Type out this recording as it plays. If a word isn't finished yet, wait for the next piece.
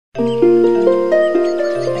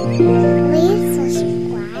Please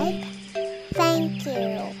subscribe. Thank you.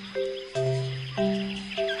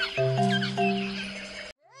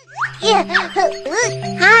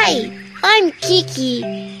 Hi, I'm Kiki.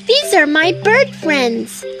 These are my bird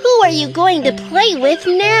friends. Who are you going to play with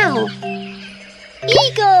now?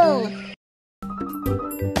 Eagle!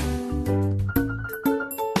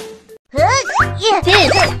 This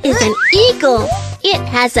is an eagle. It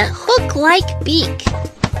has a hook-like beak.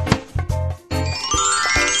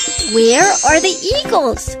 Where are the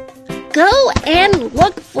eagles? Go and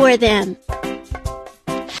look for them.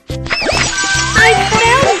 I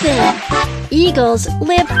found them! Eagles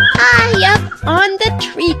live high up on the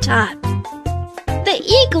treetop. The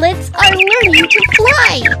eaglets are learning to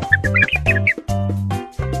fly.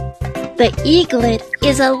 The eaglet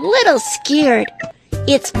is a little scared.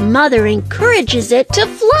 Its mother encourages it to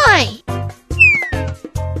fly.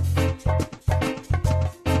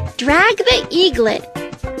 Drag the eaglet.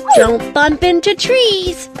 Don't bump into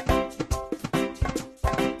trees.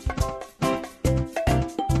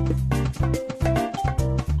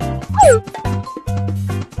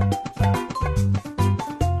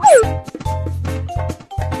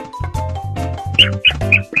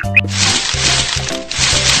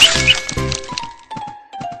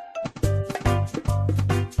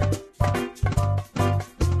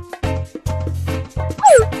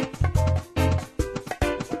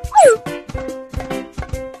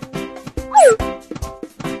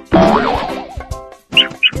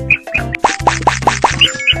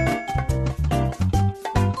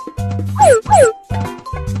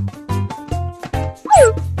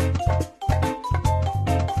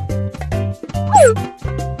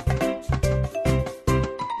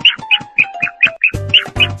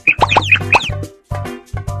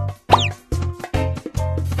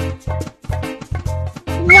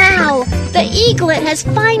 Wow! The eaglet has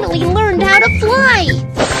finally learned how to fly!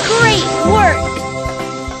 Great work!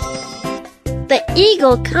 The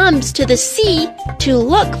eagle comes to the sea to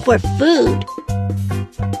look for food.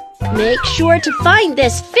 Make sure to find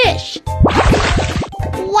this fish.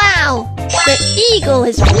 Wow! The eagle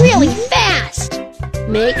is really fast!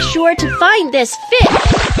 Make sure to find this fish.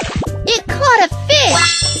 It caught a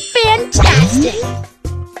fish! Fantastic!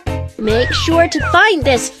 Make sure to find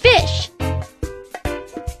this fish.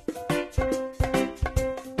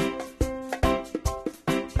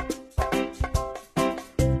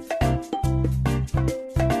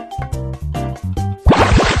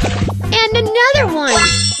 And another one!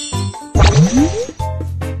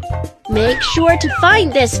 Make sure to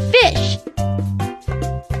find this fish.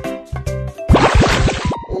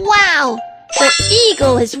 Wow! The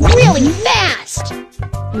eagle is really fast!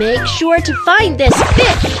 Make sure to find this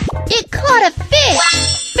fish. It caught a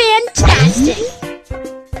fish! Fantastic!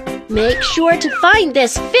 Make sure to find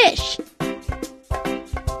this fish.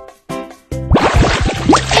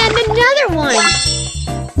 And another one!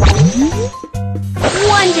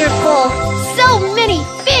 Wonderful! So many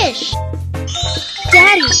fish!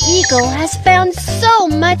 Daddy Eagle has found so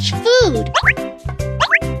much food!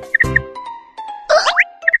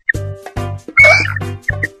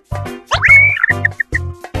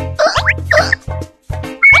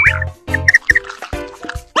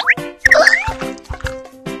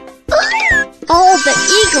 All the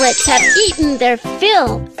eaglets have eaten their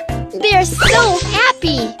fill. They're so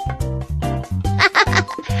happy!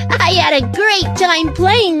 I had a great time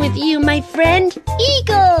playing with you, my friend,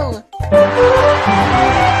 Eagle!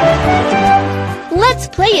 Let's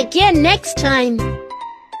play again next time.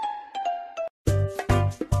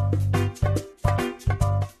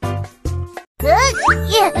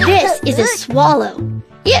 This is a swallow.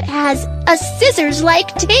 It has a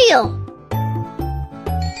scissors-like tail.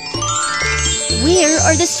 Where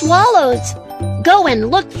are the swallows? Go and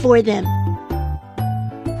look for them.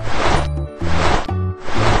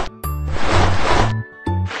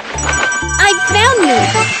 I found them!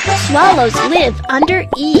 Swallows live under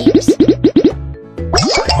eaves.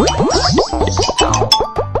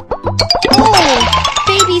 Oh,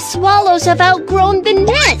 baby swallows have outgrown the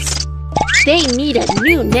nest. They need a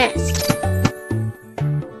new nest.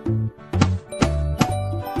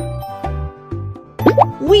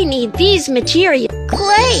 We need these materials.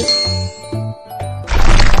 Clay.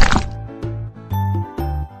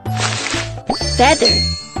 Feather.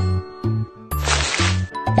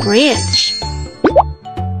 Branch.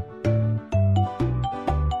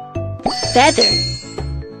 Feather.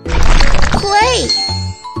 Clay.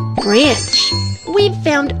 Branch. We've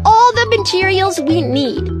found all the materials we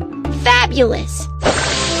need. Fabulous!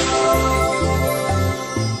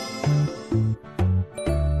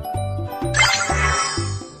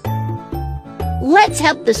 Let's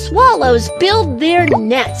help the swallows build their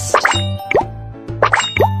nest.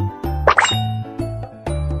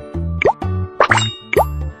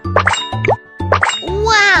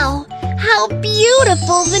 Wow! How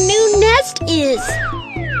beautiful the new nest is!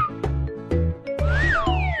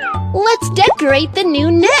 Let's decorate the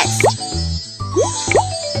new nest.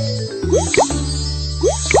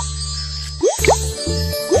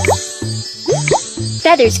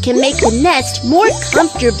 Feathers can make the nest more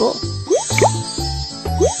comfortable.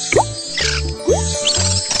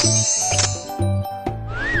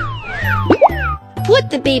 Put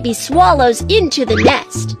the baby swallows into the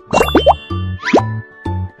nest.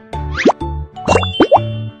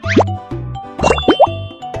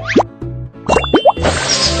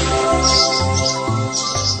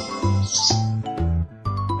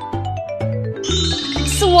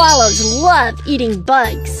 Swallows love eating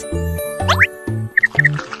bugs.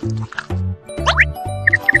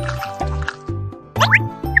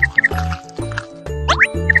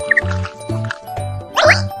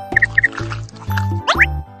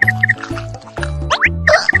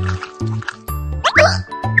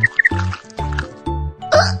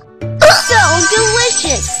 So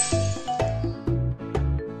delicious!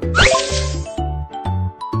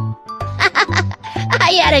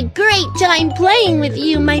 I had a great time playing with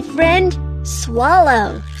you, my friend,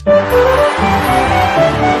 Swallow.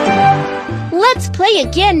 Let's play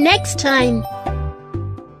again next time.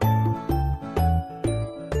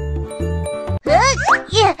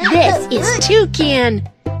 This is Toucan.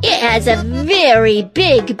 It has a very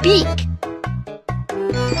big beak.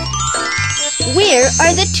 Where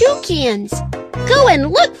are the toucans? Go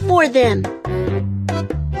and look for them.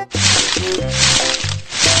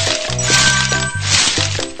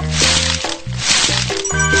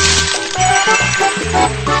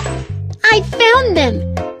 I found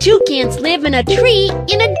them! Toucans live in a tree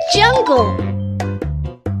in a jungle.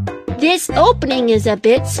 This opening is a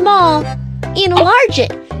bit small. Enlarge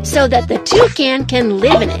it so that the toucan can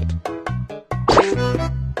live in it.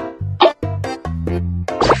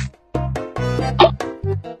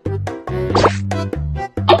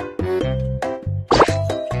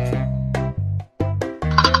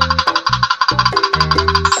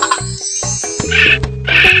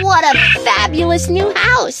 What a fabulous new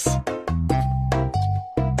house!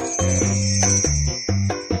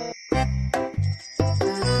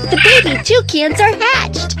 The baby toucans are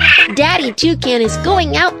hatched. Daddy toucan is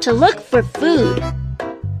going out to look for food.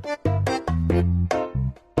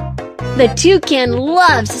 The toucan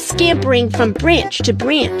loves scampering from branch to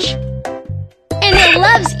branch. And it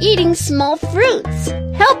loves eating small fruits.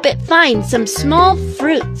 Help it find some small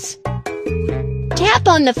fruits. Tap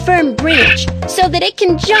on the firm branch so that it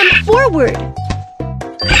can jump forward.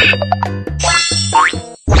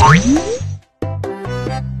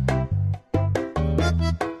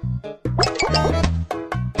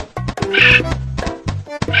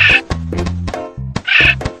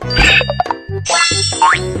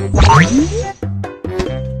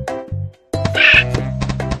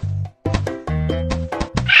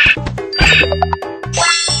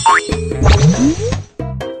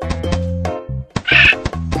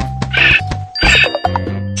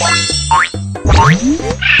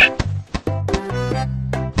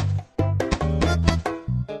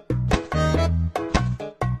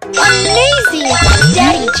 Amazing!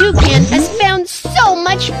 Daddy Toucan has found so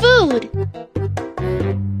much food!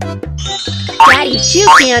 Daddy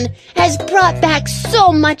Toucan has brought back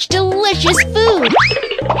so much delicious food!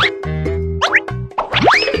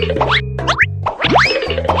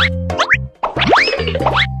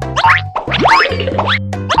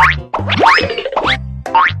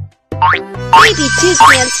 Baby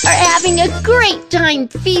toucans are having a great time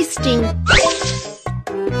feasting!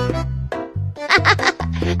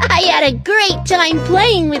 I had a great time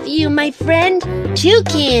playing with you, my friend,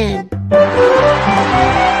 Toucan.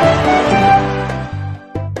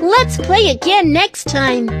 Let's play again next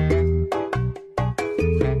time.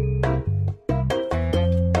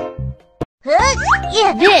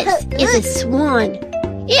 This is a swan.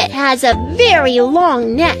 It has a very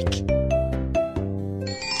long neck.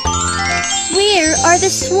 Where are the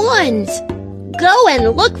swans? Go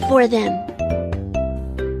and look for them.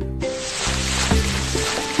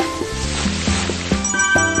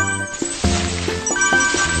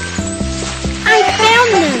 I found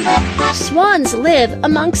them! Swans live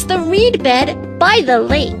amongst the reed bed by the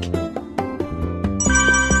lake.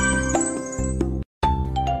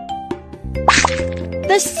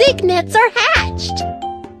 The cygnets are hatched.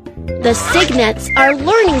 The cygnets are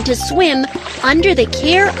learning to swim under the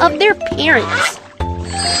care of their parents.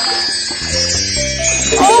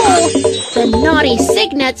 Oh, the naughty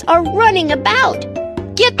cygnets are running about.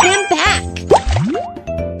 them back.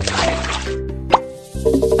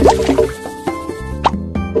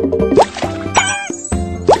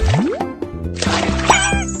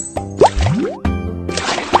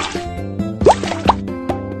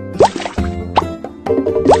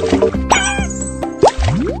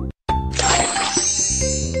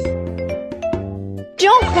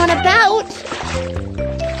 Don't run about.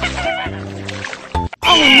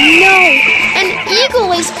 Oh no! An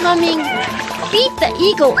eagle is coming! Beat the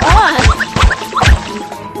eagle off!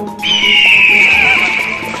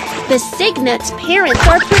 The cygnet's parents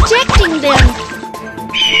are protecting them!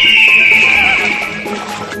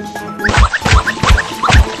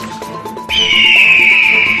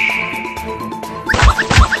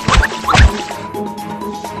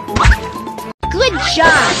 Good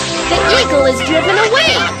job! The eagle is driven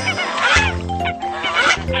away!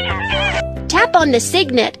 Tap on the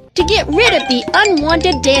cygnet to get rid of the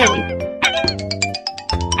unwanted down.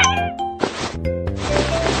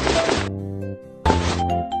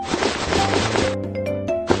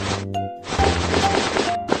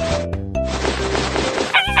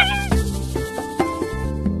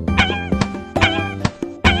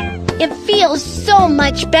 It feels so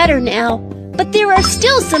much better now, but there are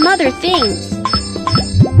still some other things.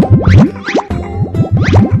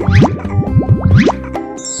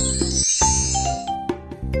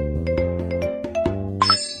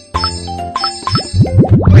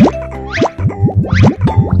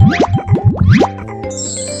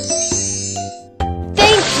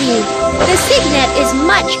 The cygnet is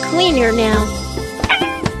much cleaner now.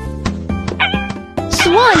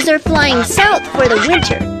 Swans are flying south for the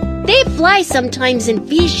winter. They fly sometimes in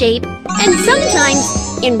V shape and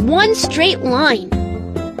sometimes in one straight line.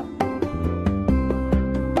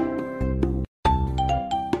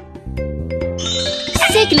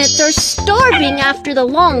 Cygnets are starving after the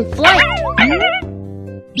long flight.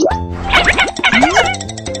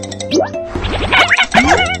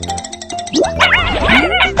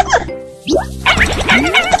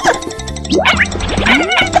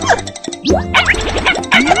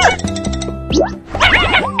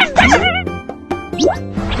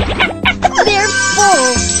 They're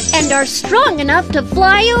full and are strong enough to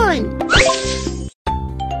fly on.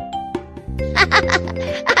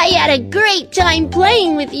 I had a great time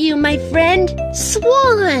playing with you, my friend,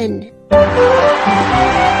 Swan.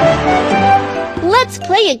 Let's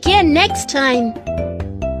play again next time.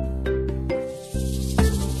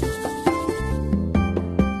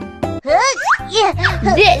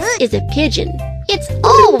 This is a pigeon. It's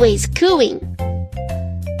always cooing.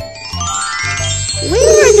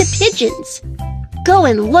 Where are the pigeons? Go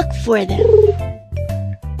and look for them.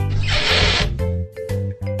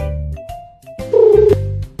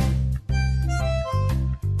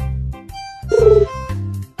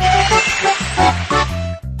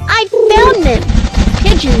 I found them.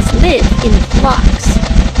 Pigeons live in flocks.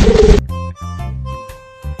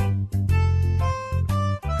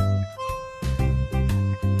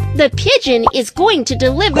 The pigeon is going to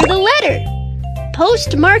deliver the letter.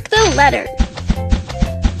 Postmark the letter.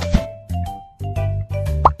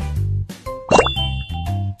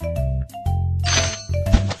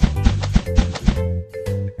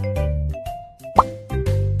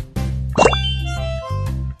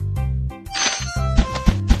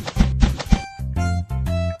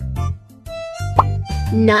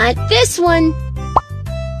 Not this one.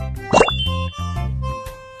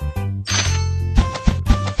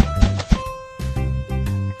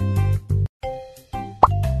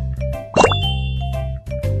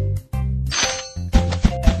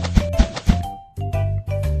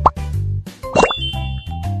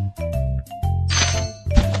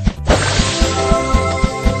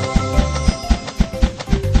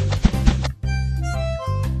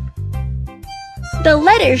 The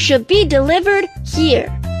letter should be delivered here.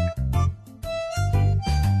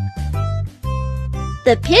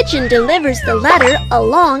 The pigeon delivers the letter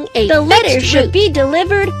along a The letter should be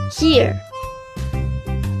delivered here.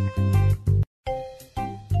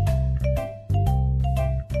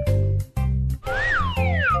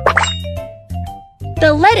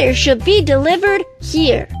 The letter should be delivered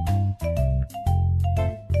here.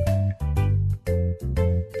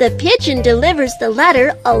 The pigeon delivers the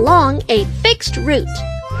letter along a fixed route.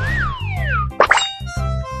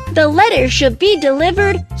 The letter should be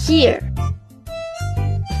delivered here.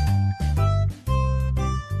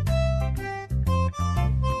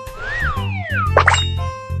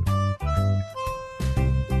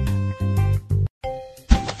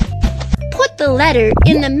 Put the letter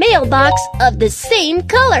in the mailbox of the same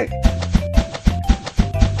color.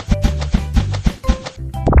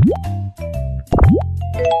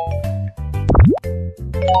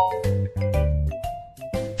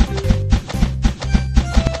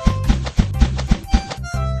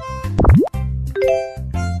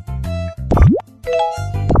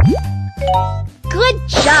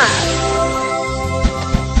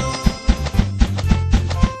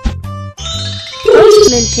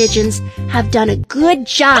 gentlemen pigeons have done a good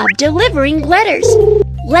job delivering letters.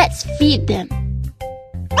 Let's feed them.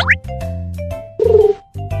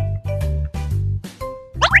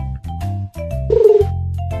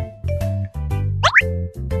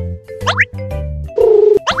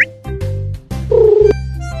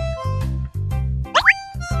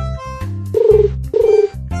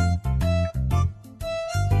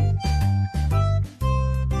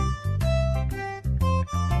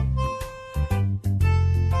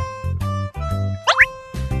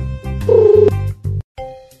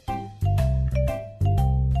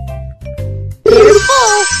 They're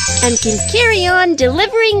full and can carry on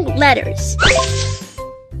delivering letters.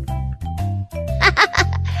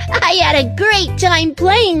 I had a great time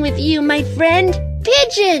playing with you, my friend,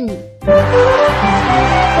 Pigeon.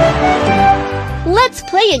 Let's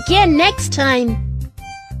play again next time.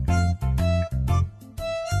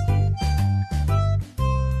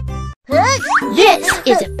 This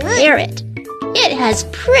is a parrot. It has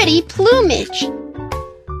pretty plumage.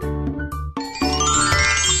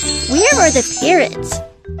 Where are the parrots?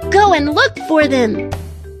 Go and look for them.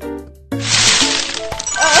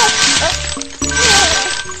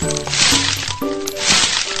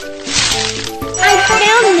 I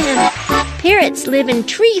found them. Parrots live in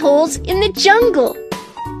tree holes in the jungle.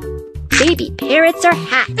 Baby parrots are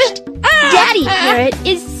hatched. Daddy parrot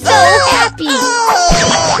is so happy.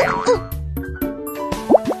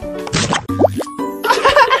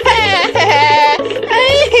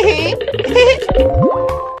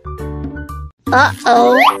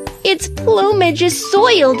 Uh-oh, its plumage is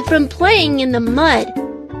soiled from playing in the mud.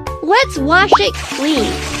 Let's wash it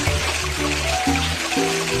clean.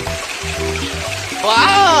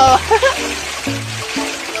 Wow!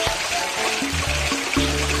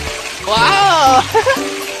 Wow!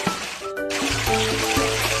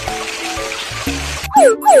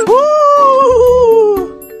 Woo!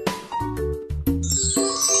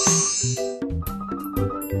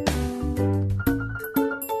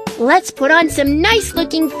 Let's put on some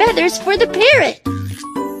nice-looking feathers for the parrot.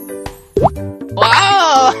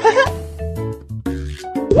 Wow!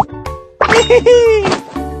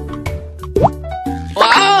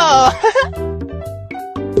 Wow!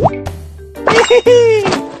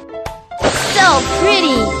 So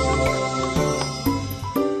pretty.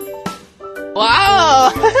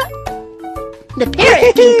 Wow! The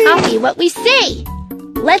parrot can copy what we say.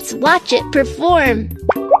 Let's watch it perform.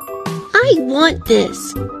 I want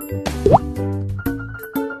this.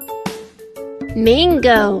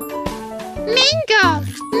 Mango. Mango.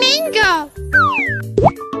 Mango.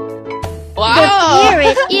 Wow! The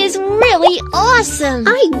parrot is really awesome.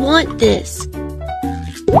 I want this.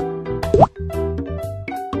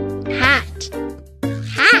 Hat.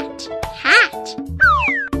 Hat. Hat.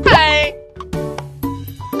 Hi!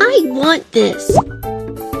 I want this.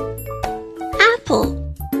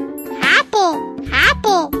 Apple. Apple.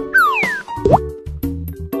 Apple.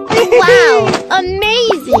 Wow,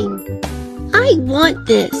 amazing. I want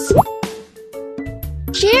this.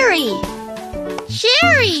 Cherry.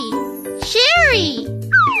 Cherry. Cherry.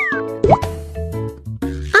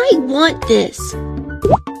 I want this.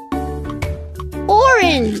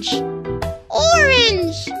 Orange.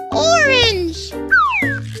 Orange. Orange.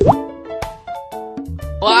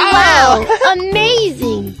 Wow! Wow,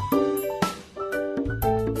 amazing.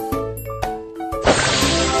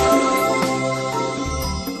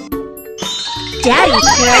 Daddy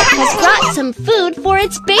parrot has brought some food for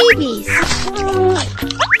its babies.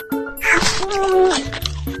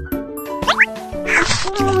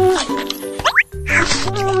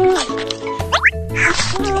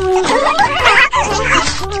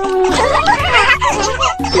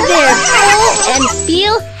 They're full and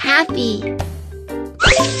feel happy.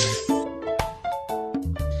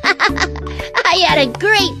 I had a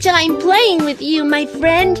great time playing with you, my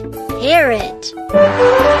friend, Parrot.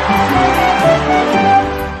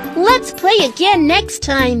 Let's play again next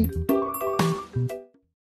time.